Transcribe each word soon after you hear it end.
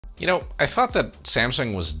You know, I thought that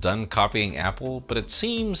Samsung was done copying Apple, but it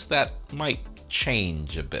seems that might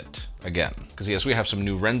change a bit again. Because yes, we have some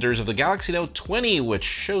new renders of the Galaxy Note 20, which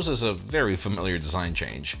shows us a very familiar design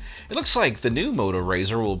change. It looks like the new Moto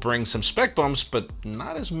RAZR will bring some spec bumps, but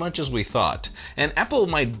not as much as we thought. And Apple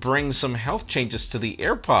might bring some health changes to the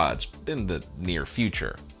AirPods in the near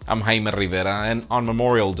future. I'm Jaime Rivera, and on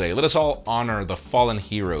Memorial Day, let us all honor the fallen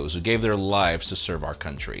heroes who gave their lives to serve our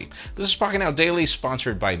country. This is Pocketnow Daily,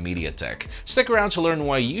 sponsored by MediaTek. Stick around to learn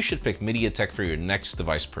why you should pick MediaTek for your next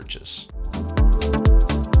device purchase.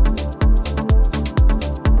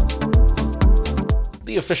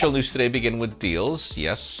 The official news today begin with deals.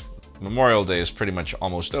 Yes, Memorial Day is pretty much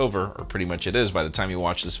almost over, or pretty much it is by the time you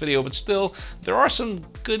watch this video, but still, there are some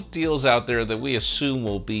good deals out there that we assume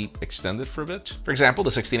will be extended for a bit. For example, the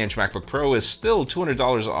 16-inch MacBook Pro is still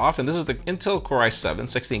 $200 off, and this is the Intel Core i7,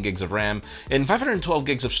 16 gigs of RAM, and 512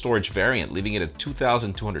 gigs of storage variant, leaving it at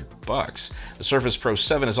 $2,200. The Surface Pro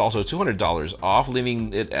 7 is also $200 off,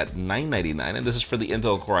 leaving it at $999, and this is for the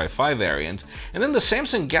Intel Core i5 variant. And then the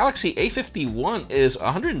Samsung Galaxy A51 is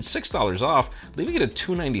 $106 off, leaving it at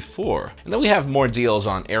 $294. And then we have more deals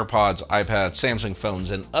on AirPods, iPads, Samsung phones,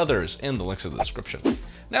 and others in the links in the description.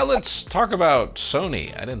 Now let's talk about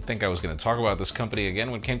Sony. I didn't think I was going to talk about this company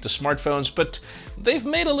again when it came to smartphones, but they've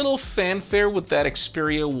made a little fanfare with that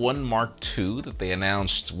Xperia 1 Mark II that they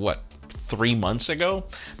announced, what, 3 months ago?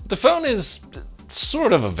 The phone is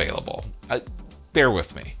sort of available. Bear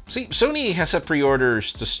with me. See, Sony has set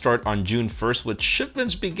pre-orders to start on June 1st, with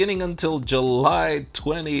shipments beginning until July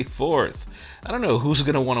 24th. I don't know who's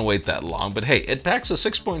going to want to wait that long, but hey, it packs a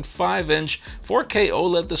 6.5-inch 4K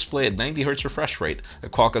OLED display at 90Hz refresh rate, a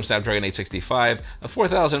Qualcomm Snapdragon 865, a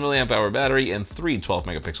 4000 mAh battery, and 3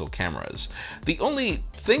 12-megapixel cameras. The only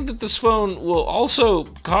thing that this phone will also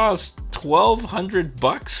cost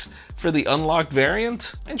 $1,200 for the unlocked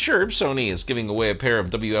variant. And sure, Sony is giving away a pair of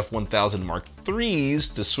WF-1000 Mark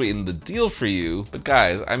IIIs to sweeten the deal for you, but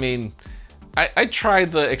guys, I mean, I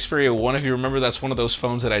tried the Xperia 1, if you remember. That's one of those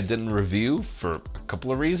phones that I didn't review for a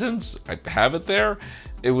couple of reasons. I have it there.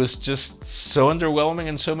 It was just so underwhelming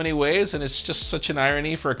in so many ways, and it's just such an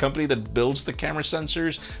irony for a company that builds the camera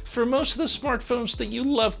sensors for most of the smartphones that you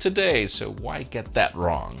love today, so why get that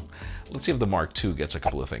wrong? Let's see if the Mark II gets a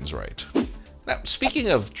couple of things right. Now, speaking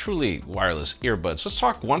of truly wireless earbuds, let's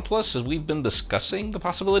talk OnePlus, as we've been discussing the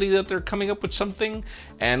possibility that they're coming up with something,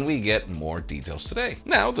 and we get more details today.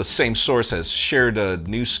 Now, the same source has shared a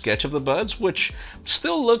new sketch of the Buds, which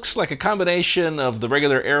still looks like a combination of the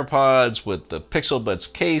regular AirPods with the Pixel Buds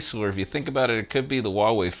case, or if you think about it, it could be the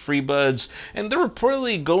Huawei Free Buds, and they're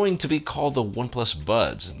reportedly going to be called the OnePlus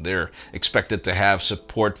Buds. And they're expected to have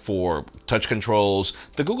support for touch controls,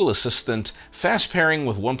 the Google Assistant, fast pairing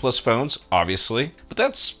with OnePlus phones, obviously. But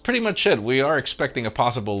that's pretty much it. We are expecting a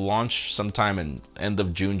possible launch sometime in end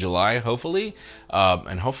of June, July, hopefully.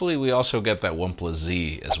 And hopefully we also get that OnePlus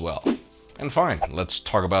Z as well. And fine, let's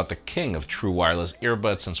talk about the king of true wireless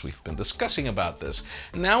earbuds, since we've been discussing about this.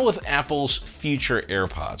 Now with Apple's future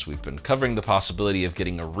AirPods, we've been covering the possibility of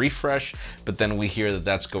getting a refresh, but then we hear that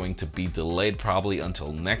that's going to be delayed probably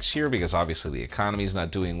until next year, because obviously the economy is not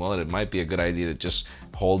doing well, and it might be a good idea to just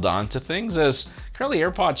hold on to things, as currently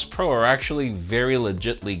AirPods Pro are actually very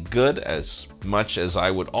legitly good, as much as I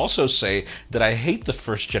would also say that I hate the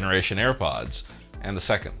first generation AirPods and the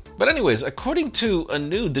second. But anyways, according to a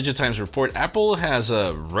new DigiTimes report, Apple has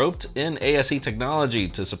roped in ASE technology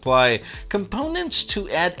to supply components to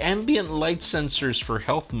add ambient light sensors for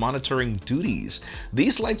health monitoring duties.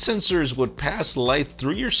 These light sensors would pass light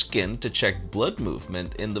through your skin to check blood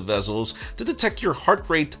movement in the vessels, to detect your heart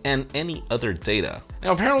rate and any other data.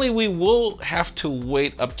 Now, apparently we will have to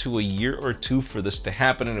wait up to a year or two for this to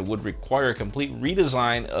happen, and it would require a complete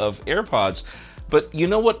redesign of AirPods. But you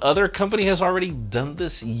know what other company has already done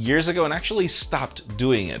this years ago and actually stopped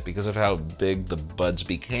doing it because of how big the Buds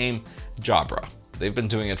became? Jabra. They've been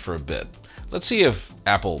doing it for a bit. Let's see if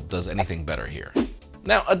Apple does anything better here.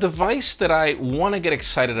 Now, a device that I want to get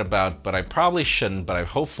excited about, but I probably shouldn't, but I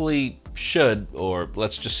hopefully should, or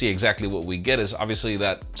let's just see exactly what we get, is obviously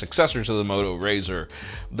that successor to the Moto RAZR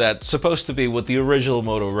that's supposed to be what the original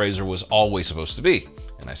Moto RAZR was always supposed to be.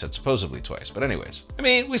 And I said supposedly twice, but anyways. I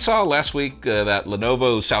mean, we saw last week that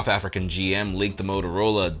Lenovo South African GM leaked the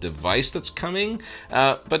Motorola device that's coming,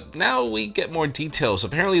 but now we get more details.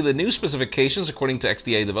 Apparently the new specifications, according to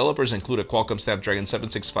XDA developers, include a Qualcomm Snapdragon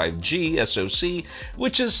 765G SoC,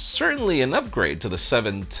 which is certainly an upgrade to the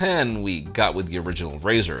 710 we got with the original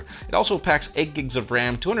RAZR. It also packs 8 gigs of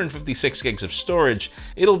RAM, 256 gigs of storage.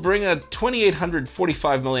 It'll bring a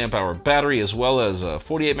 2845 mAh battery, as well as a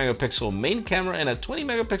 48 megapixel main camera and a 20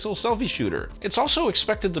 megapixel selfie shooter. It's also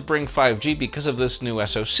expected to bring 5G because of this new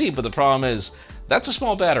SoC, but the problem is, that's a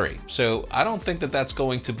small battery, so I don't think that that's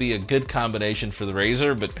going to be a good combination for the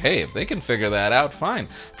RAZR, but hey, if they can figure that out, fine.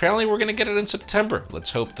 Apparently we're going to get it in September. Let's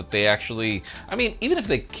hope that they actually, I mean, even if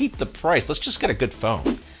they keep the price, let's just get a good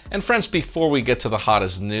phone. And friends, before we get to the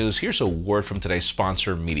hottest news, here's a word from today's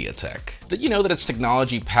sponsor, MediaTek. Did you know that its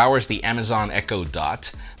technology powers the Amazon Echo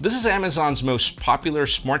Dot? This is Amazon's most popular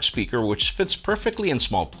smart speaker, which fits perfectly in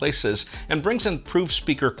small places and brings improved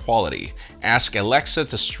speaker quality. Ask Alexa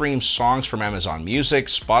to stream songs from Amazon Music,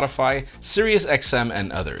 Spotify, SiriusXM,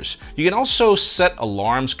 and others. You can also set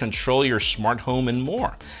alarms, control your smart home, and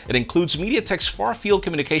more. It includes MediaTek's far-field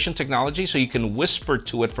communication technology, so you can whisper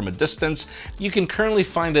to it from a distance. You can currently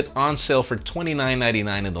find it on sale for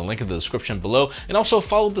 $29.99 in the link in the description below, and also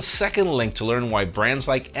follow the second link to learn why brands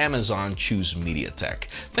like Amazon choose MediaTek.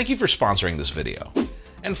 Thank you for sponsoring this video.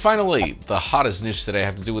 And finally, the hottest news today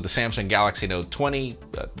have to do with the Samsung Galaxy Note 20,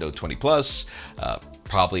 Note 20 Plus,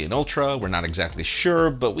 probably an Ultra, we're not exactly sure,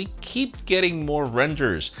 but we keep getting more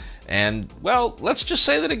renders. And, well, let's just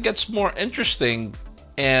say that it gets more interesting.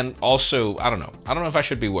 And also, I don't know if I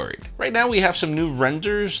should be worried. Right now we have some new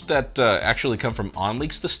renders that actually come from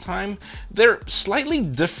OnLeaks this time. They're slightly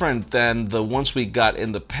different than the ones we got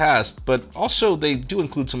in the past, but also they do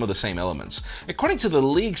include some of the same elements. According to the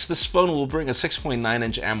leaks, this phone will bring a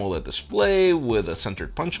 6.9-inch AMOLED display with a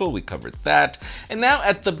centered punch hole, we covered that. And now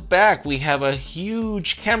at the back we have a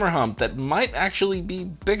huge camera hump that might actually be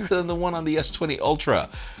bigger than the one on the S20 Ultra.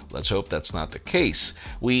 Let's hope that's not the case.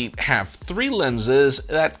 We have 3 lenses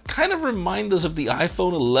that kind of remind us of the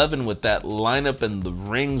iPhone 11 with that lineup and the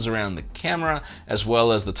rings around the camera, as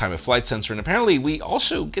well as the time of flight sensor. And apparently we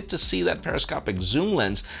also get to see that periscopic zoom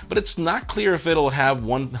lens, but it's not clear if it'll have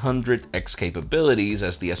 100x capabilities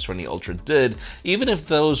as the S20 Ultra did, even if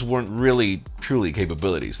those weren't really truly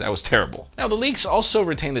capabilities. That was terrible. Now the leaks also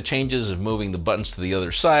retain the changes of moving the buttons to the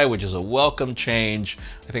other side, which is a welcome change.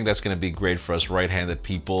 I think that's going to be great for us right-handed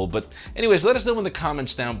people. But anyways, let us know in the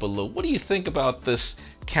comments down below. What do you think about this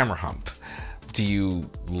camera hump? Do you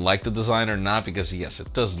like the design or not? Because yes,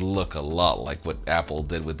 it does look a lot like what Apple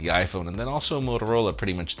did with the iPhone, and then also Motorola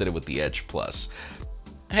pretty much did it with the Edge Plus.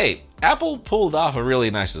 Hey, Apple pulled off a really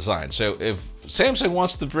nice design, so if Samsung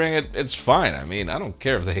wants to bring it, it's fine. I mean, I don't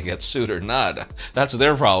care if they get sued or not. That's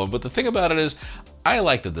their problem. But the thing about it is, I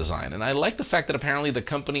like the design, and I like the fact that apparently the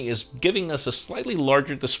company is giving us a slightly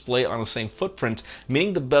larger display on the same footprint,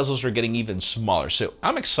 meaning the bezels are getting even smaller. So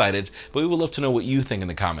I'm excited, but we would love to know what you think in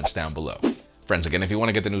the comments down below. Friends, again, if you want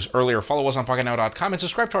to get the news earlier, follow us on Pocketnow.com and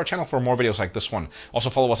subscribe to our channel for more videos like this one.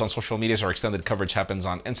 Also follow us on social media so our extended coverage happens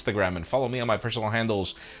on Instagram, and follow me on my personal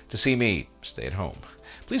handles to see me stay at home.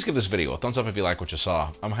 Please give this video a thumbs up if you like what you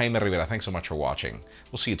saw. I'm Jaime Rivera. Thanks so much for watching.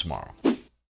 We'll see you tomorrow.